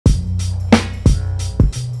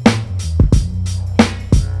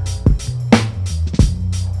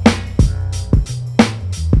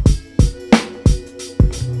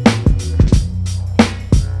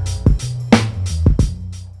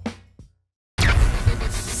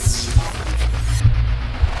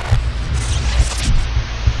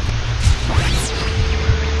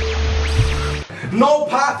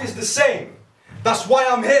path is the same. That's why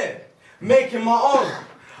I'm here, making my own.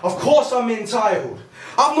 Of course I'm entitled.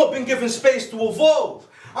 I've not been given space to evolve.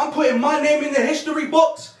 I'm putting my name in the history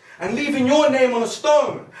books and leaving your name on a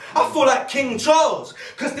stone. I feel like King Charles,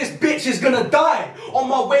 cause this bitch is gonna die on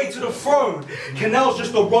my way to the throne. KINELL's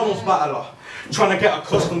just a Ronald's battler, trying to get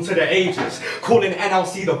accustomed to the ages, calling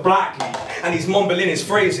NLC the Black League, and he's mumbling his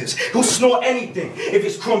phrases. He'll snort anything if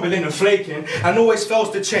it's crumbling and flaking, and always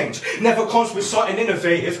fails to change, never comes with something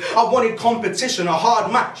innovative. I wanted competition, a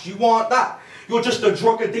hard match, you want that? You're just a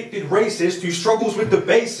drug-addicted racist who struggles with the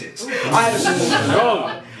basics. I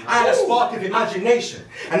had a spark of imagination,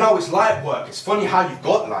 and now it's light work. It's funny how you've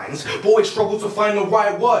got lines, but always struggle to find the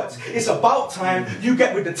right words. It's about time you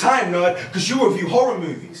get with the time, nerd, because you review horror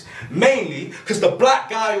movies. Mainly because the black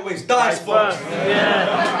guy always dies first.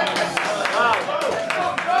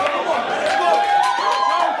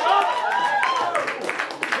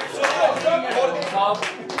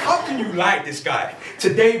 How can you like this guy?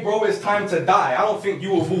 Today, bro, it's time to die. I don't think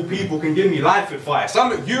you of all people can give me life advice.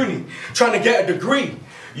 I'm at uni, trying to get a degree.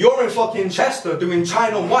 You're in fucking Chester doing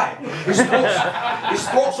China White. His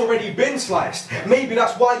throat's already been sliced. Maybe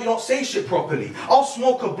that's why you don't say shit properly. I'll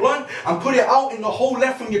smoke a blunt and put it out in the hole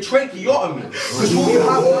left from your tracheotomy. Because all you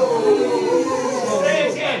have...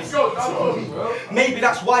 Maybe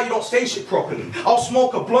that's why you don't say shit properly. I'll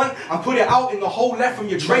smoke a blunt and put it out in the hole left from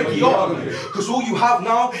your tracheotomy. Because all you have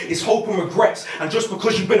now is hope and regrets. And just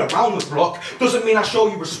because you've been around the block doesn't mean I show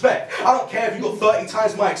you respect. I don't care if you got 30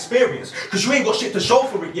 times my experience, because you ain't got shit to show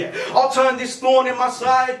for it yet. I'll turn this thorn in my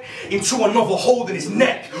side into another hole in his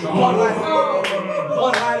neck. One line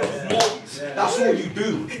of his movies. That's all you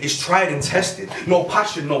do, is tried and tested. No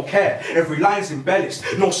passion, no care. Every line's embellished.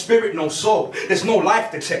 No spirit, no soul. There's no life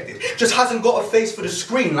detected. Just hasn't got a face for the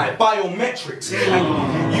screen like biometrics.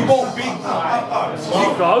 And you won't beat me.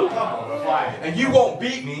 And you won't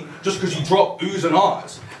beat me just because you drop oohs and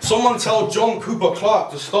ahs. Someone tell John Cooper Clarke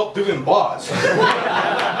to stop doing bars.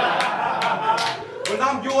 When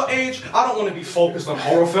I'm your age, I don't want to be focused on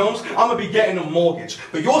horror films. I'm going to be getting a mortgage.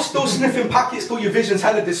 But you're still sniffing packets till your vision's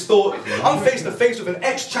hella distorted. I'm face to face with an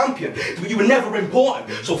ex-champion, but you were never important.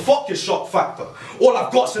 So fuck your shock factor. All I've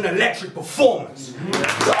got's an electric performance.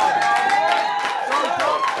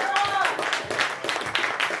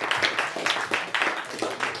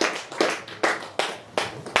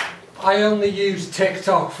 I only use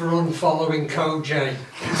TikTok for unfollowing Koj.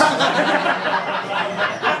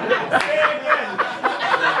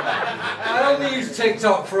 I only use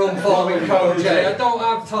TikTok for unfollowing Koj. I don't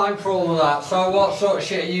have time for all of that. So what sort of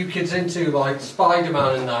shit are you kids into, like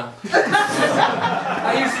Spider-Man and that?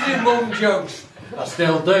 I used to do mum jokes. I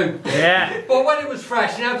still do. Yeah. But when it was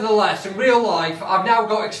fresh, nevertheless, in real life, I've now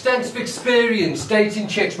got extensive experience dating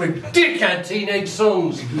chicks with dickhead teenage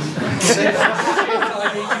sons. There's some shit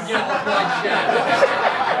I need to get off my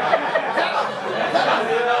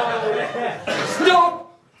chest.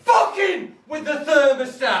 Stop fucking with the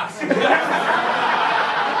thermostat!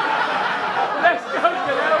 Let's go,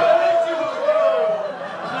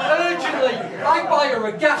 urgently, I buy her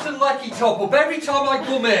a gas and lecky top-up every time I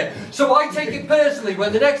come here, so I take it personally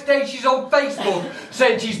when the next day she's on Facebook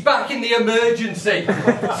saying she's back in the emergency.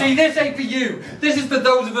 See, this ain't for you. This is for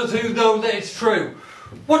those of us who know that it's true.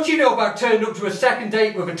 What do you know about turning up to a second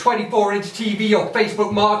date with a 24-inch TV or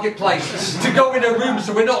Facebook Marketplace to go in a room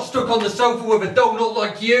so we're not stuck on the sofa with a donut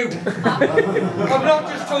like you? I'm not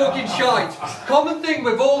just talking shite. Common thing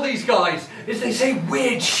with all these guys is they say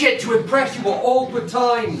weird shit to impress you at awkward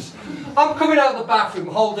times. I'm coming out the bathroom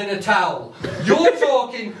holding a towel. You're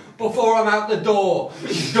talking before I'm out the door.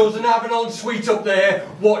 She doesn't have an ensuite up there.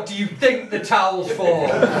 What do you think the towel's for?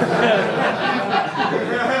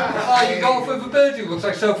 Oh, you got off with a bird who looks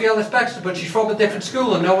like Sophie Ellis-Bextor, but she's from a different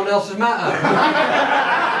school and no one else has met her.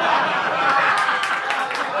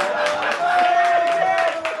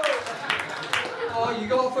 Oh, you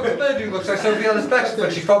got off with a bird who looks like Sophie Ellis-Bextor,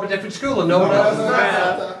 but she's from a different school and no one else has met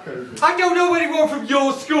her. I don't know anyone from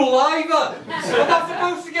your school either. I'm not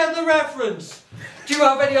supposed to get the reference. Do you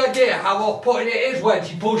have any idea how off-putting it is when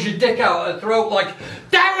she pulls your dick out of her throat like,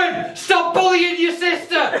 Darren, stop bullying your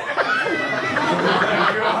sister!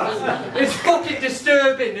 It's fucking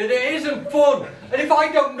disturbing and it isn't fun. And if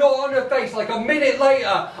I don't know on her face like a minute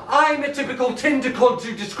later, I'm a typical Tinder cunt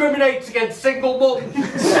who discriminates against single mums.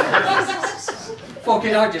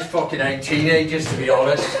 Fucking, I just fucking hate teenagers, to be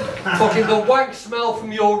honest. Fucking the wank smell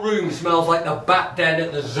from your room smells like the bat den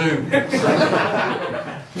at the zoo.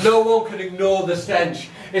 No one can ignore the stench.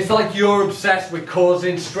 It's like you're obsessed with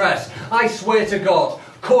causing stress. I swear to God,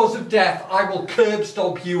 cause of death, I will curb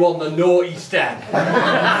stomp you on the naughty step.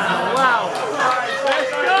 Wow.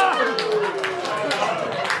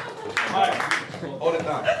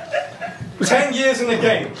 10 years in the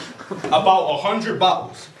game, about 100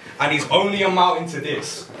 battles, and he's only amounting to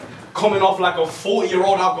this. Coming off like a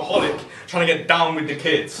 40-year-old alcoholic, trying to get down with the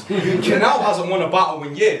kids. KINELL hasn't won a battle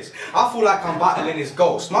in years. I feel like I'm battling his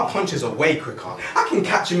ghost. My punches are way quicker. I can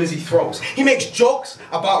catch him as he throws. He makes jokes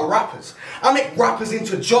about rappers. I make rappers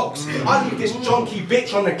into jokes. I leave this junkie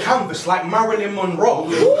bitch on the canvas like Marilyn Monroe.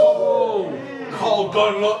 Cold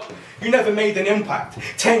gun look. You never made an impact.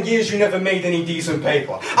 10 years you never made any decent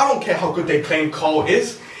paper. I don't care how good they claim Cole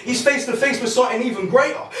is. He's face to face with something even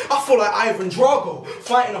greater. I feel like Ivan Drago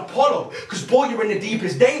fighting Apollo, cause boy, you're in the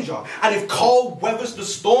deepest danger. And if Cole weathers the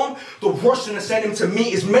storm, the Russian will send him to meet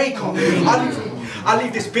his maker. I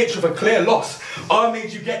leave this bitch with a clear loss. I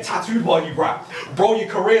made you get tattooed while you rap. Bro, your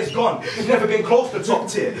career's gone. You've never been close to top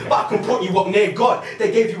tier, but I can put you up near God. They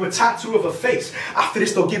gave you a tattoo of a face. After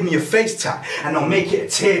this, they'll give me a face tat, and they'll make it a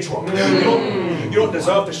teardrop. You don't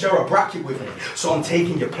deserve to share a bracket with me, so I'm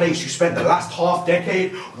taking your place. You spent the last half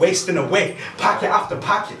decade wasting away, packet after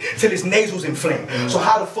packet, till his nasals inflame. So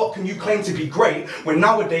how the fuck can you claim to be great when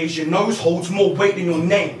nowadays your nose holds more weight than your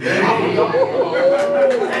name?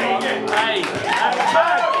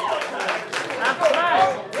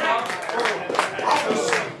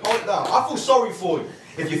 I feel sorry for you.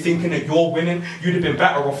 If you're thinking that you're winning, you'd have been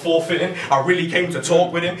better off forfeiting. I really came to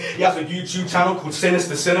talk with him. He has a YouTube channel called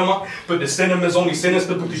Sinister Cinema, but the cinema's only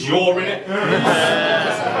sinister because you're in it.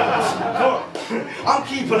 I'm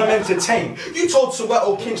keeping him entertained. You told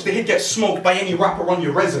Soweto Kinch that he'd get smoked by any rapper on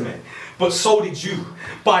your resume, but so did you,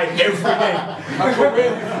 by every name.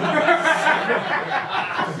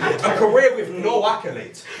 A career with no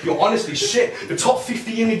accolades. You're honestly shit. The top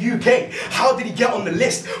 50 in the UK. How did he get on the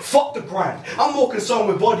list? Fuck the grind. I'm more concerned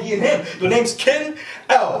with body and him. Your name's KINELL.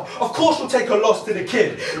 Of course you'll take a loss to the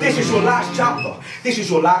kid. This is your last chapter. This is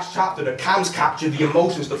your last chapter. The cams capture the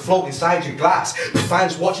emotions that float inside your glass. The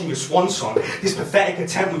fans watching your swan song. This pathetic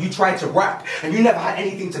attempt when you tried to rap and you never had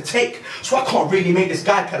anything to take. So I can't really make this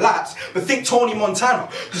guy collapse. But think Tony Montana.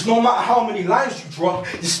 Because no matter how many lines you drop,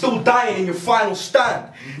 you're still dying in your final stand.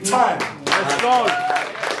 Time. Let's go.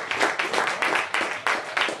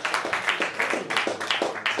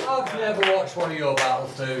 I've never watched one of your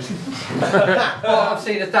battles, dude. But I've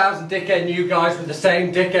seen 1,000 dickhead new guys with the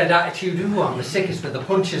same dickhead attitude. Ooh, I'm the sickest with the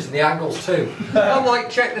punches and the angles too. I'm like,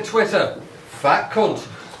 check the Twitter. Fat cunt.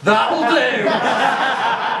 That'll do.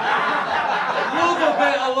 Love a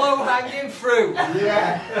bit of low-hanging fruit.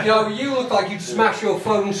 Yeah. Yo, you look like you'd smash your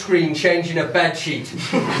phone screen changing a bed sheet. You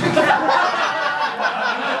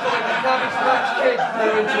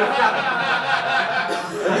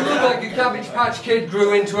look like your Cabbage Patch Kid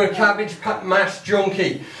grew into a Cabbage Mash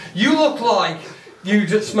junkie. You look like you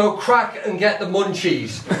just smoke crack and get the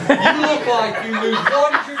munchies. You look like you lose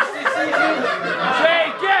one juice decision.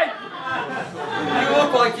 You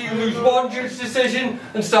look like you lose one juice decision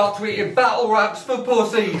and start tweeting battle raps for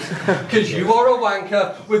pussies. Because you are a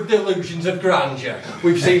wanker with delusions of grandeur.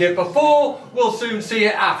 We've seen it before, we'll soon see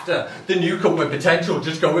it after. The newcomer with potential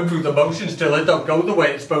just going through the motions till it don't go the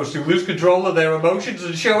way it's supposed to. Lose control of their emotions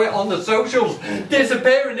and show it on the socials.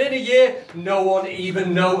 Disappearing in a year, no one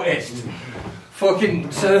even noticed.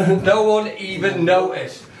 No one even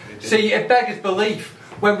noticed. See, it beggars belief.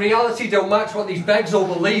 When reality don't match what these begs all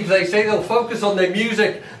believe, they say they'll focus on their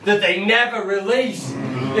music that they never release.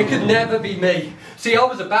 It could never be me. See, I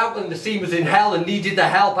was about when the scene was in hell and needed the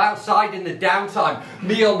help outside in the downtime.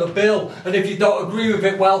 Me on the bill, and if you don't agree with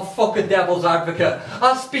it, well, fuck a devil's advocate.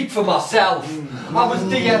 I'll speak for myself. I was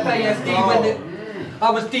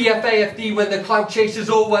DFAFD when the cloud chasers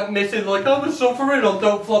all went missing. Like, I was suffering on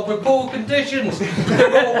Don't Flop with poor conditions.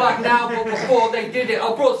 They're all back now, but before they did it,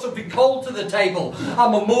 I brought something cold to the table.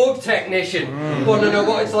 I'm a morgue technician. Want to know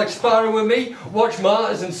what it's like sparring with me? Watch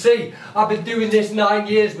Martyrs and see. I've been doing this 9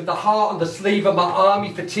 years with the heart on the sleeve of my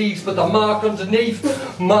army fatigues, but the mark underneath,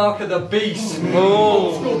 mark of the beast.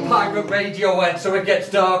 Old school pirate Radiohead, so it gets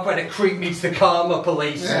dark when a creep meets the karma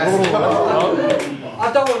police. I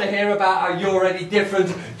don't want to hear about how you're already different.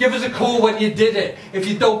 Give us a call when you did it. If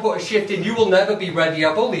you don't put a shift in, you will never be ready.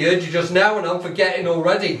 I've only heard you just now and I'm forgetting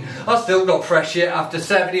already. I still got fresh shit after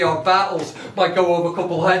 70 odd battles. Might go over a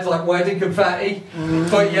couple heads like wedding confetti.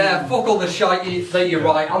 But yeah, fuck all the shite that you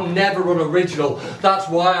write. I'm never unoriginal. That's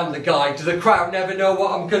why I'm the guy. Does the crowd never know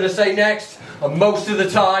what I'm going to say next? And most of the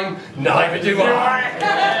time, neither do I.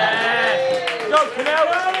 Go, KINELL!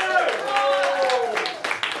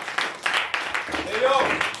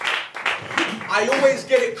 I always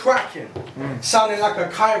get it cracking, sounding like a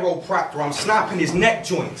chiropractor. I'm snapping his neck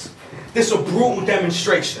joints. This is a brutal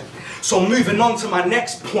demonstration. So moving on to my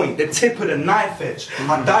next point, the tip of the knife edge.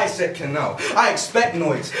 I dissect KINELL. I expect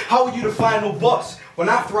noise. How are you the final boss When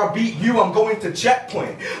after I beat you, I'm going to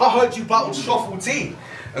checkpoint. I heard you battled Shuffle T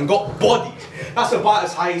and got bodied. That's about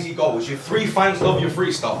as high as he goes. Your 3 fans love your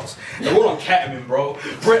freestyles. They're all on ketamine, bro.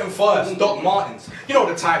 Britain First, Doc Martens. You know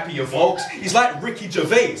the type he evokes. He's like Ricky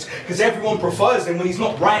Gervais, because everyone prefers him when he's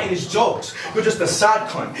not writing his jokes. You're just a sad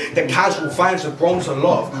cunt. The casual fans have grown to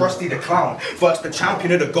love Krusty the Clown versus the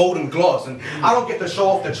champion of the Golden Gloves. And I don't get to show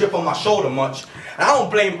off the chip on my shoulder much. And I don't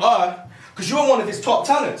blame her, because you were one of his top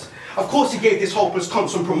talents. Of course he gave this hopeless cunt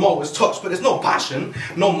some promoters touch, but there's no passion,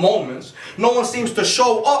 no moments. No one seems to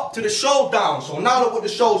show up to the showdown, so now look what the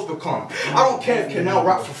show's become. I don't care if KINELL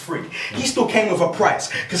rap for free. He still came with a price,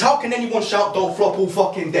 because how can anyone shout don't flop all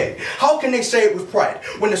fucking day? How can they say it with pride?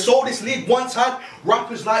 When the soul this league once had,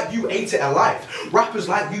 rappers like you ate it alive. Rappers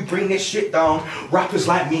like you bring this shit down. Rappers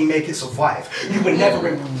like me make it survive. You were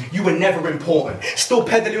never important. Still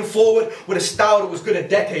pedaling forward with a style that was good a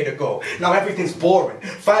decade ago. Now everything's boring.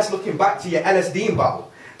 Fans looking back to your LSD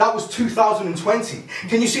battle. That was 2020.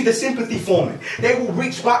 Can you see the sympathy forming? They will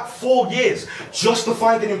reach back 4 years just to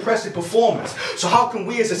find an impressive performance. So how can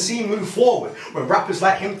we as a scene move forward when rappers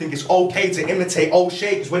like him think it's okay to imitate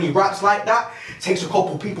O'Shea? Because when he raps like that, takes a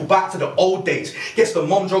couple people back to the old days. Gets the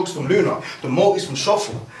mom jokes from Luna, the motives from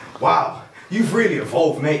Shuffle. Wow. You've really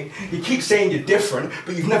evolved, mate. You keep saying you're different,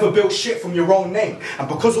 but you've never built shit from your own name. And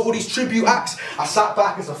because of all these tribute acts, I sat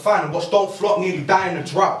back as a fan and watched Don't Flop nearly die in a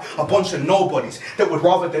drought. A bunch of nobodies that would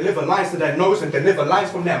rather deliver lines to their nose than deliver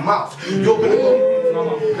lines from their mouth. You're gonna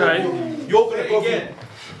go... Okay. You're gonna go... Again.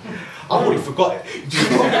 I already forgot it.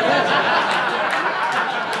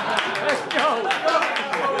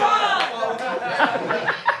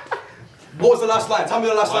 What was the last line? Tell me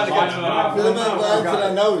the last line again.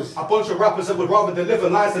 A bunch of rappers that would rather deliver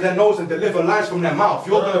lines to their nose than deliver lines from their mouth.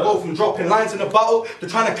 You're going to go from dropping lines in a battle to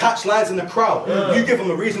trying to catch lines in the crowd. You give them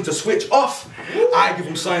a reason to switch off. I give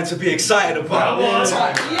them something to be excited about.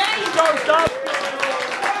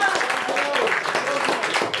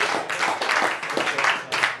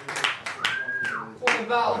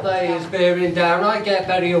 Battle day is bearing down. I get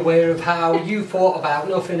very aware of how you thought about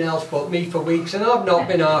nothing else but me for weeks, and I've not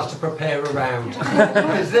been asked to prepare a round.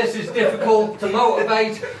 Because this is difficult to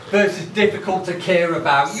motivate versus difficult to care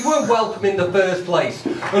about. You weren't welcome in the first place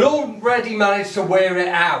and already managed to wear it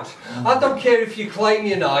out. I don't care if you claim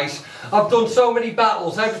you're nice. I've done so many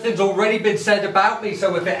battles, everything's already been said about me,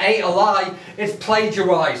 so if it ain't a lie, it's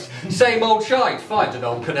plagiarised. Same old shite. Find an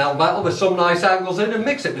old KINELL battle with some nice angles in and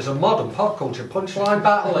mix it with some modern pop culture punchline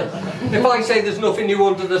battling. If I say there's nothing new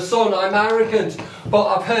under the sun, I'm arrogant, but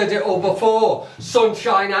I've heard it all before.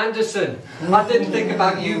 Sunshine Anderson. I didn't think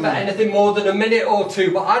about you for anything more than a minute or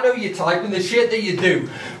two, but I know your type and the shit that you do.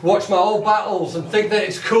 Watch my old battles and think that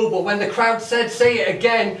it's cool, but when the crowd said say it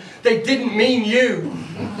again, they didn't mean you.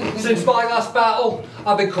 Since my last battle,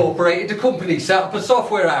 I've incorporated a company, set up a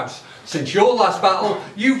software house. Since your last battle,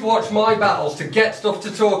 you've watched my battles to get stuff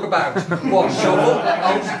to talk about. What, Shuffle?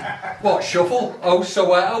 What, Shuffle? Oh,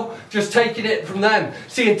 Soweto? Just taking it from them.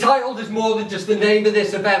 See, entitled is more than just the name of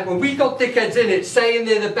this event. When we got dickheads in it saying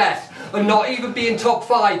they're the best, and not even being top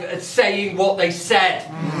 5 at saying what they said.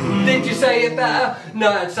 Did you say it better?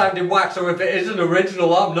 No, it sounded wax, or if it isn't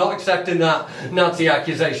original, I'm not accepting that. Nazi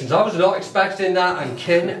accusations, I was not expecting that. And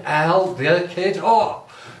KINELL, the kid, oh,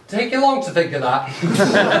 take you long to think of that.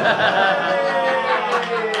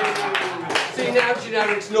 See, now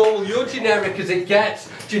generic's normal, you're generic as it gets.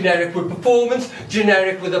 Generic with performance,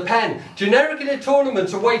 generic with a pen. Generic in a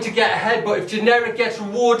tournament's a way to get ahead, but if generic gets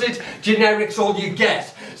rewarded, generic's all you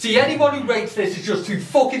get. See, anyone who rates this is just too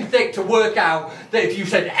fucking thick to work out that if you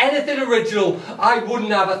said anything original, I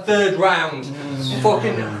wouldn't have a third round.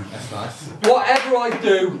 Fucking... That's nice. Whatever I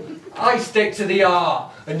do, I stick to the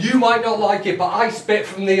art. And you might not like it, but I spit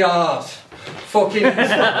from the art. Fucking...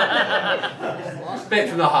 spit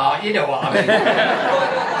from the heart, you know what I mean. You might not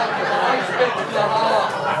like it, but I spit from the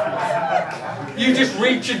heart. You just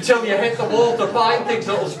reach until you hit the wall to find things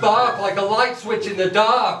that'll spark like a light switch in the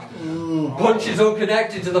dark. Punches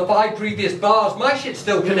unconnected to the 5 previous bars. My shit's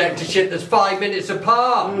still connected to shit that's 5 minutes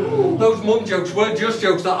apart. Those mum jokes weren't just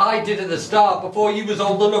jokes that I did at the start before you was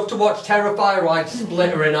old enough to watch Terrifier. I'd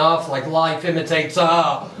split her in half like life imitates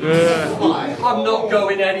art. I'm not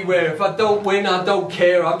going anywhere. If I don't win, I don't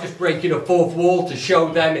care. I'm just breaking a 4th wall to show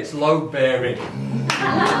them it's load bearing.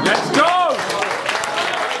 Let's go!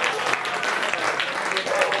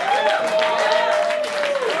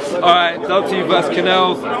 Alright, Dub T versus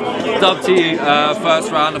KINELL. Dub T,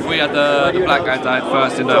 first round. I thought you had the black guy died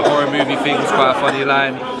first in the horror movie thing. It was quite a funny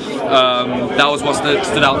line. That was what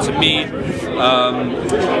stood out to me.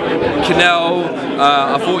 KINELL,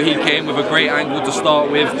 I thought he came with a great angle to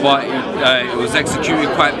start with, but it was executed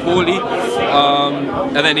quite poorly.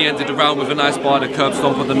 And then he ended the round with a nice bar, the curb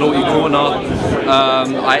stomp on the naughty corner.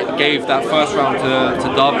 I gave that first round to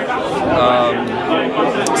Dub.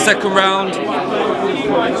 Second round,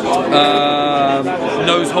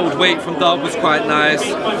 nose hold weight from Dub was quite nice.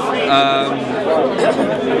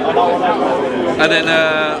 And then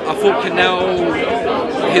I thought KINELL,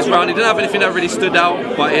 his round, he didn't have anything that really stood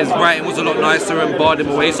out, but his writing was a lot nicer and barred him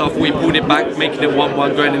away, so I thought he pulled it back, making it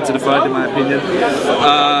 1-1 going into the third, in my opinion.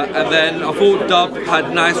 And then I thought Dub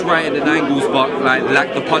had nice writing and angles, but like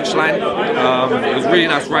lacked the punchline. It was really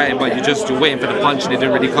nice writing, but you're waiting for the punch and it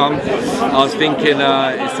didn't really come. I was thinking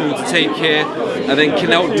it's all to take here, and then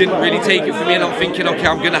KINELL didn't really take it for me, and I'm thinking, okay,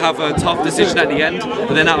 I'm going to have a tough decision at the end.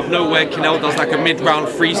 But then out of nowhere, KINELL does like a mid-round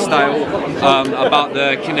freestyle about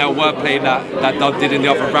the KINELL wordplay that Dub did in the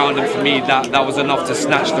other round, and for me that was enough to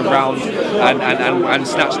snatch the round and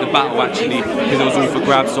snatch the battle actually, because it was all for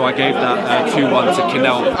grabs. So I gave that 2-1 to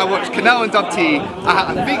KINELL. I watched KINELL and Dub T.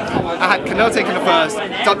 I think I had KINELL taking the first,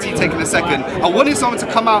 Dub T taking the second. I wanted someone to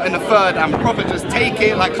come out in the third and proper just take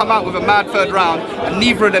it, like come out with a mad third round, and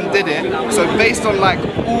neither of them did it. So based on like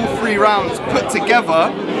all 3 rounds put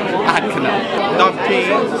together, I had KINELL. Dub T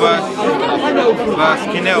versus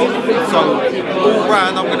KINELL. So all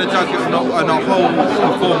round I'm going to judge it on a whole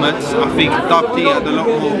performance. I think Dub T had a lot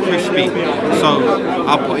more crispy, so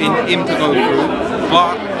I'll put in him to go through.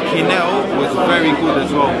 But KINELL was very good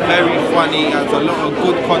as well, very funny, has a lot of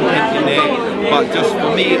good content in there. But just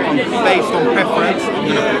for me, based on preference, I'm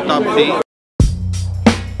going to put Dub T.